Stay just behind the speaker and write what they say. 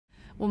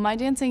Well, my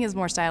dancing is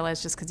more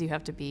stylized just because you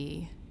have to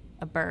be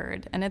a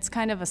bird. And it's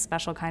kind of a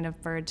special kind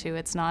of bird, too.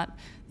 It's not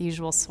the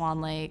usual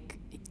Swan Lake,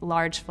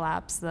 large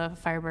flaps. The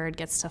Firebird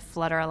gets to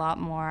flutter a lot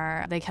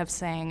more. They kept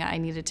saying I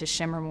needed to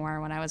shimmer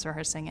more when I was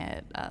rehearsing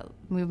it,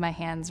 move my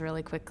hands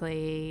really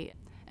quickly.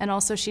 And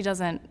also, she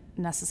doesn't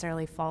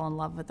necessarily fall in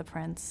love with the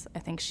prince. I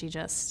think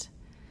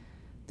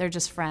they're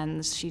just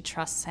friends. She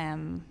trusts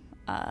him.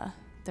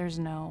 There's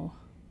no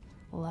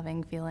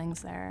loving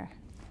feelings there.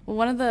 Well,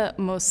 one of the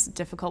most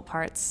difficult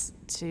parts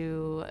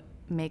to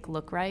make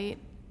look right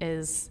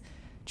is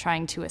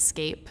trying to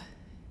escape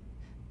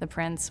the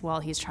prince while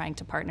he's trying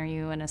to partner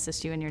you and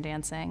assist you in your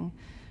dancing.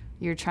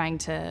 You're trying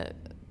to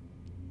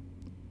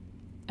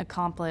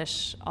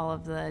accomplish all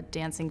of the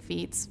dancing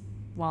feats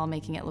while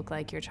making it look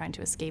like you're trying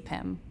to escape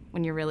him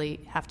when you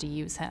really have to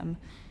use him.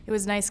 It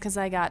was nice because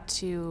I got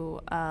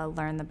to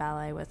learn the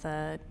ballet with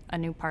a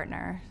new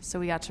partner, so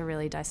we got to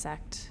really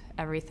dissect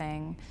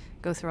everything,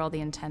 go through all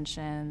the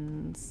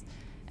intentions,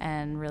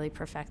 and really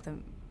perfect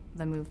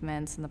the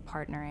movements and the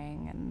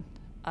partnering and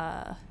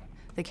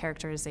the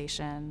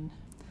characterization.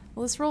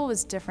 Well, this role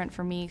was different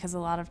for me because a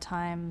lot of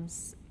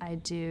times I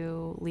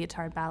do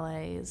leotard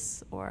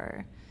ballets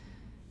or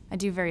I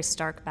do very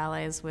stark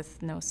ballets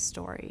with no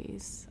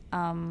stories.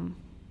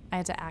 I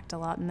had to act a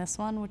lot in this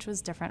one, which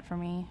was different for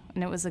me,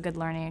 and it was a good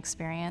learning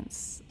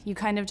experience. You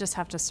kind of just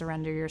have to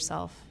surrender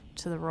yourself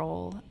to the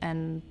role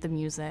and the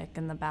music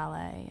and the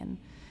ballet. And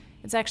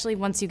it's actually,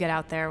 once you get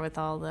out there with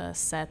all the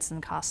sets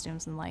and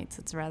costumes and lights,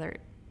 it's rather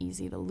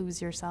easy to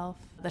lose yourself.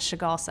 The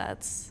Chagall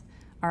sets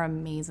are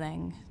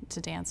amazing to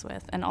dance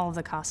with, and all of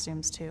the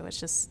costumes too. It's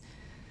just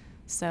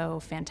so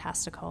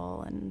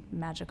fantastical and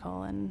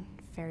magical and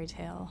fairy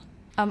tale.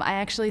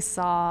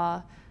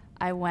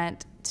 I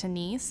went to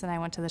Nice and I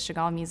went to the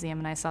Chagall Museum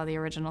and I saw the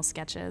original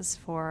sketches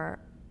for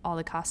all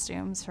the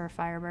costumes for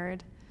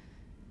Firebird.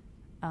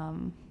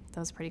 That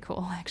was pretty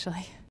cool,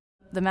 actually.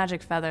 The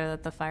magic feather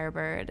that the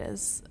Firebird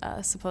is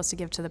supposed to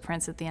give to the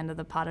prince at the end of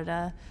the pas de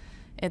deux,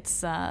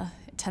 it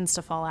tends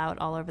to fall out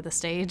all over the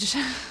stage.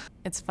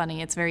 It's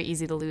funny, it's very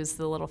easy to lose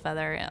the little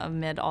feather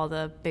amid all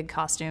the big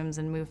costumes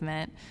and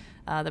movement.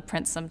 The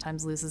prince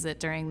sometimes loses it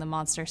during the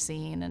monster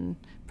scene, and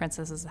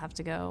princesses have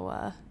to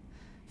go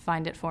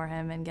find it for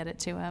him and get it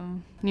to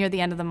him. Near the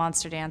end of the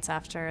monster dance,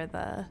 after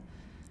the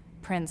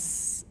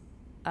prince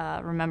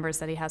remembers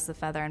that he has the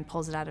feather and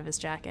pulls it out of his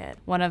jacket,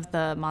 one of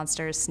the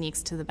monsters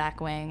sneaks to the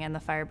back wing and the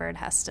Firebird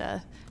has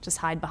to just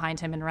hide behind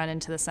him and run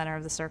into the center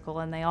of the circle,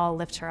 and they all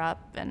lift her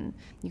up and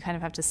you kind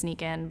of have to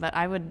sneak in. But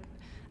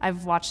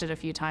I've watched it a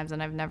few times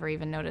and I've never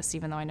even noticed,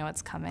 even though I know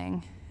it's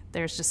coming.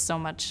 There's just so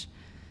much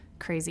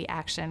crazy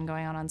action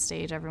going on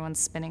stage. Everyone's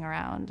spinning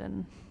around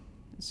and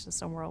it's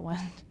just a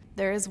whirlwind.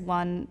 There is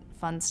one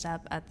fun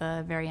step at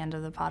the very end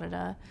of the pas de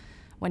deux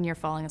when you're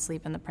falling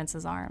asleep in the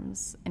prince's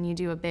arms, and you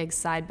do a big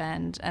side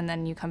bend, and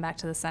then you come back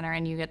to the center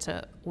and you get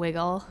to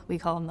wiggle. We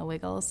call them the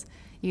wiggles.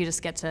 You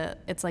just get to,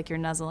 it's like you're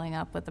nuzzling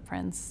up with the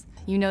prince.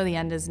 You know the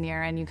end is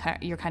near, and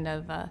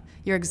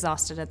you're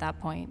exhausted at that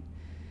point,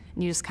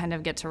 and you just kind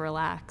of get to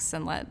relax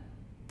and let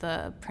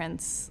the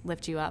prince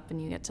lift you up,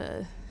 and you get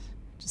to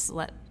just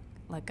let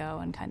go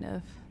and kind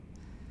of,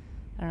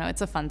 I don't know,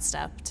 it's a fun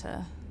step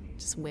to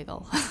just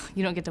wiggle.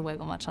 You don't get to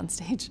wiggle much on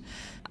stage.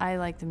 I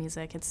like the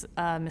music. It's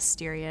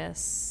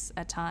mysterious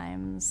at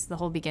times. The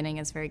whole beginning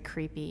is very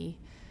creepy.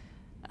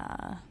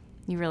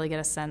 You really get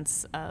a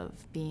sense of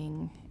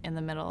being in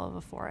the middle of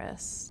a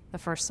forest. The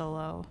first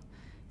solo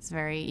is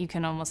you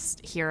can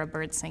almost hear a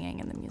bird singing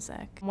in the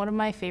music. One of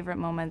my favorite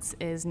moments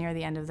is near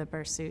the end of the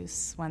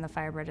Berceuse when the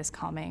Firebird is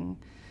calming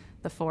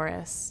the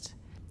forest,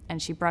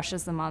 and she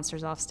brushes the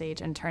monsters off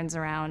stage and turns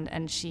around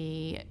and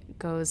she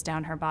goes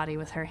down her body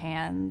with her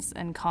hands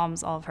and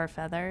calms all of her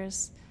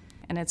feathers.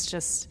 And it's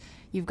just,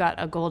 you've got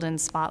a golden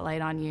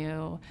spotlight on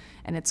you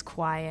and it's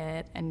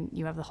quiet and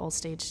you have the whole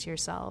stage to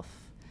yourself.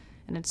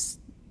 And it's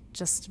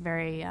just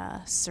very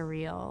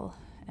surreal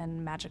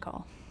and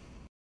magical.